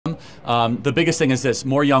The biggest thing is this: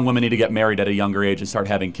 more young women need to get married at a younger age and start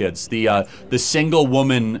having kids. The single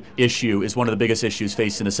woman issue is one of the biggest issues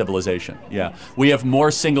facing the civilization. Yeah, we have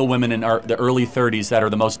more single women in the early 30s that are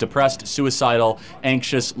the most depressed, suicidal,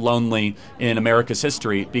 anxious, lonely in America's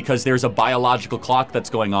history because there's a biological clock that's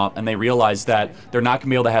going off, and they realize that they're not going to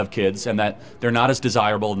be able to have kids and that they're not as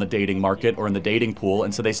desirable in the dating market or in the dating pool,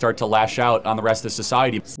 and so they start to lash out on the rest of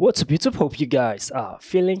society. What's up, YouTube? Hope you guys are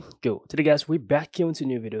feeling good. Today, guys, we're back here with a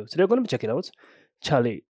new video. Today, we're going to be checking out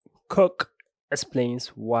Kirk explains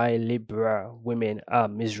why liberal women are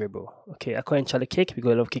miserable. Okay, according to Kirk, we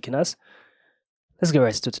got a lot of kicking us. Let's get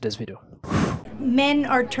right to today's video. Men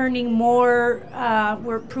are turning more,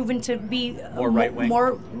 we're proven to be More right-wing.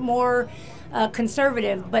 more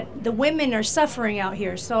conservative, but the women are suffering out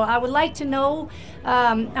here. So I would like to know,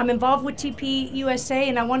 I'm involved with TP USA,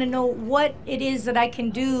 and I want to know what it is that I can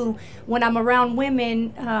do when I'm around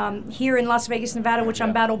women here in Las Vegas, Nevada, which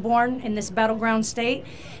I'm battle-born in this battleground state.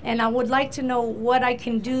 And I would like to know what I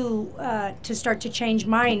can do to start to change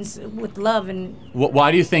minds with love. And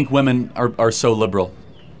Why do you think women are so liberal?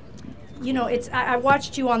 you know, it's I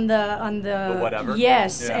watched you on the whatever.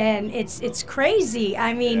 Yes, Yeah. and it's crazy.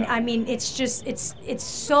 I mean, Yeah. it's just it's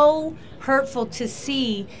so hurtful to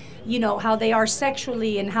see, you know, how they are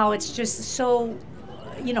sexually and how it's just so,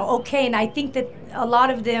 you know, okay. And I think that a lot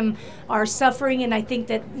of them are suffering, and I think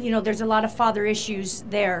that, you know, there's a lot of father issues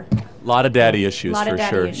there. A lot of daddy issues, Lot of for daddy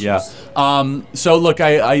sure. issues. Yeah. So look,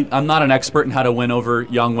 I'm not an expert in how to win over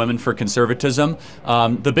young women for conservatism.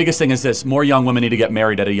 The biggest thing is this: more young women need to get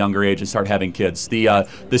married at a younger age and start having kids. The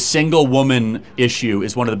single woman issue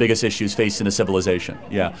is one of the biggest issues facing the civilization.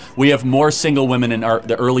 Yeah, we have more single women in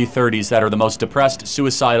the early 30s that are the most depressed,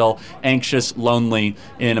 suicidal, anxious, lonely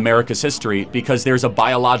in America's history because there's a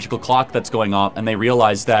biological clock that's going off, and they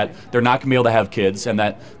realize that they're not going to be able to have kids and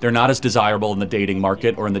that they're not as desirable in the dating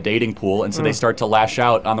market or in the dating pool, and so they start to lash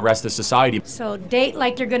out on the rest of society. So date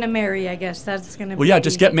like you're gonna marry, I guess that's gonna. Well, yeah,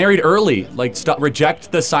 just get married early. Like,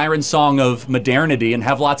 reject the siren song of modernity and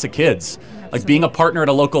have lots of kids. Like, being a partner at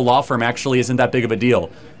a local law firm actually isn't that big of a deal.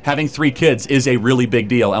 Having 3 kids is a really big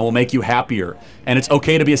deal and will make you happier. And it's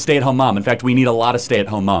okay to be a stay-at-home mom. In fact, we need a lot of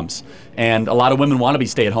stay-at-home moms. And a lot of women want to be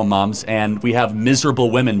stay-at-home moms, and we have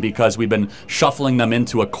miserable women because we've been shuffling them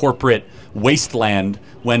into a corporate wasteland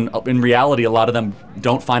when in reality a lot of them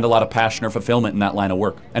don't find a lot of passion or fulfillment in that line of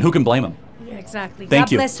work. And who can blame them? Yeah, exactly. Thank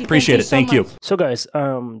God you. bless you. Appreciate it. so Thank you. much. So, guys,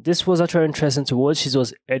 this was actually interesting to watch. She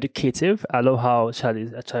was educative. I love how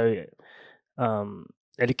Charlie actually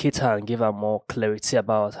educate her and give her more clarity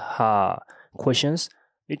about her questions,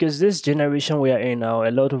 because this generation we are in now,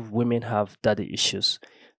 a lot of women have daddy issues,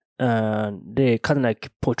 and they kind of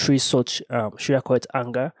like portray such should I call it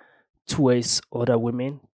anger towards other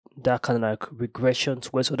women, that kind of like regression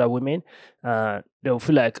towards other women. They'll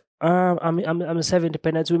feel like I'm a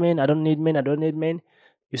self-independent woman, I don't need men.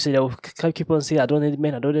 You see, they'll keep on saying I don't need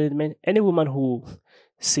men. Any woman who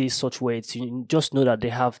says such words, you just know that they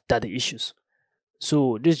have daddy issues.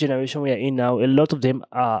 So this generation we are in now, a lot of them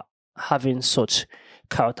are having such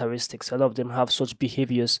characteristics. A lot of them have such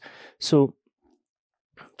behaviors. So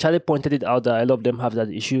Charlie pointed it out that a lot of them have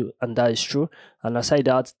that issue, and that is true. And aside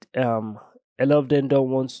that, a lot of them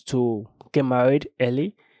don't want to get married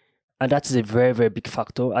early, and that is a very, very big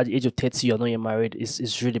factor. At the age of 30, you're not yet married.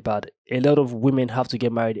 It's really bad. A lot of women have to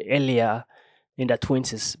get married earlier in their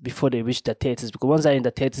 20s before they reach their 30s, because once they're in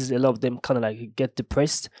their 30s, a lot of them kind of like get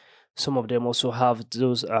depressed. Some of them also have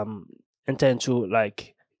those enter into,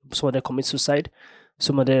 like, some of them commit suicide.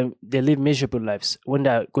 Some of them, they live miserable lives when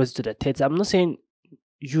they go to their 30s. I'm not saying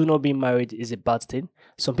you not being married is a bad thing.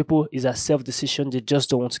 Some people, is a self-decision. They just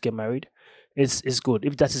don't want to get married. It's good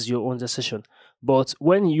if that is your own decision. But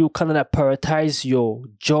when you kind of like prioritize your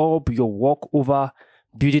job, your work over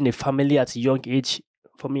building a family at a young age,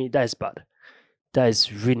 for me, that is bad. That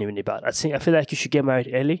is really, really bad. I feel like you should get married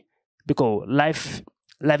early, because life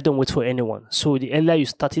don't wait for anyone. So the earlier you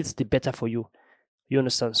start it, the better for you. You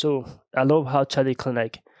understand? So I love how Charlie can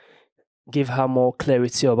like give her more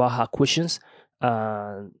clarity about her questions.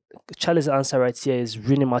 Charlie's answer right here is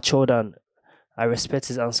really mature, and I respect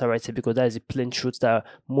his answer right here, because that is a plain truth that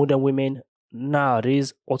modern women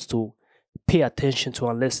nowadays ought to pay attention to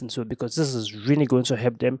and listen to, because this is really going to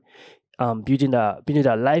help them building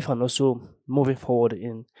their life and also moving forward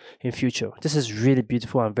in future. This is really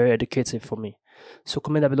beautiful and very educative for me. So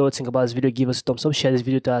comment down below what you think about this video. Give us a thumbs up, share this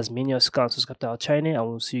video to as many as you can, subscribe to our channel, and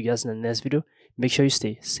we'll see you guys in the next video. Make sure you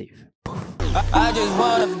stay safe. I just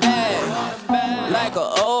want a bag, like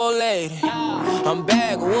an old lady. I'm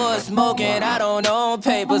backwoods smoking, I don't own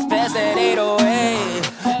papers, past that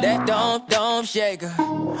 808. that don't shake her.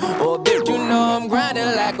 Oh, bitch, you know I'm grinding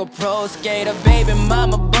like a pro skater. Baby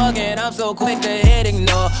mama bugging, I'm so quick to hit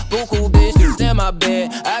ignore. Buku bitches in my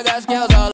bed,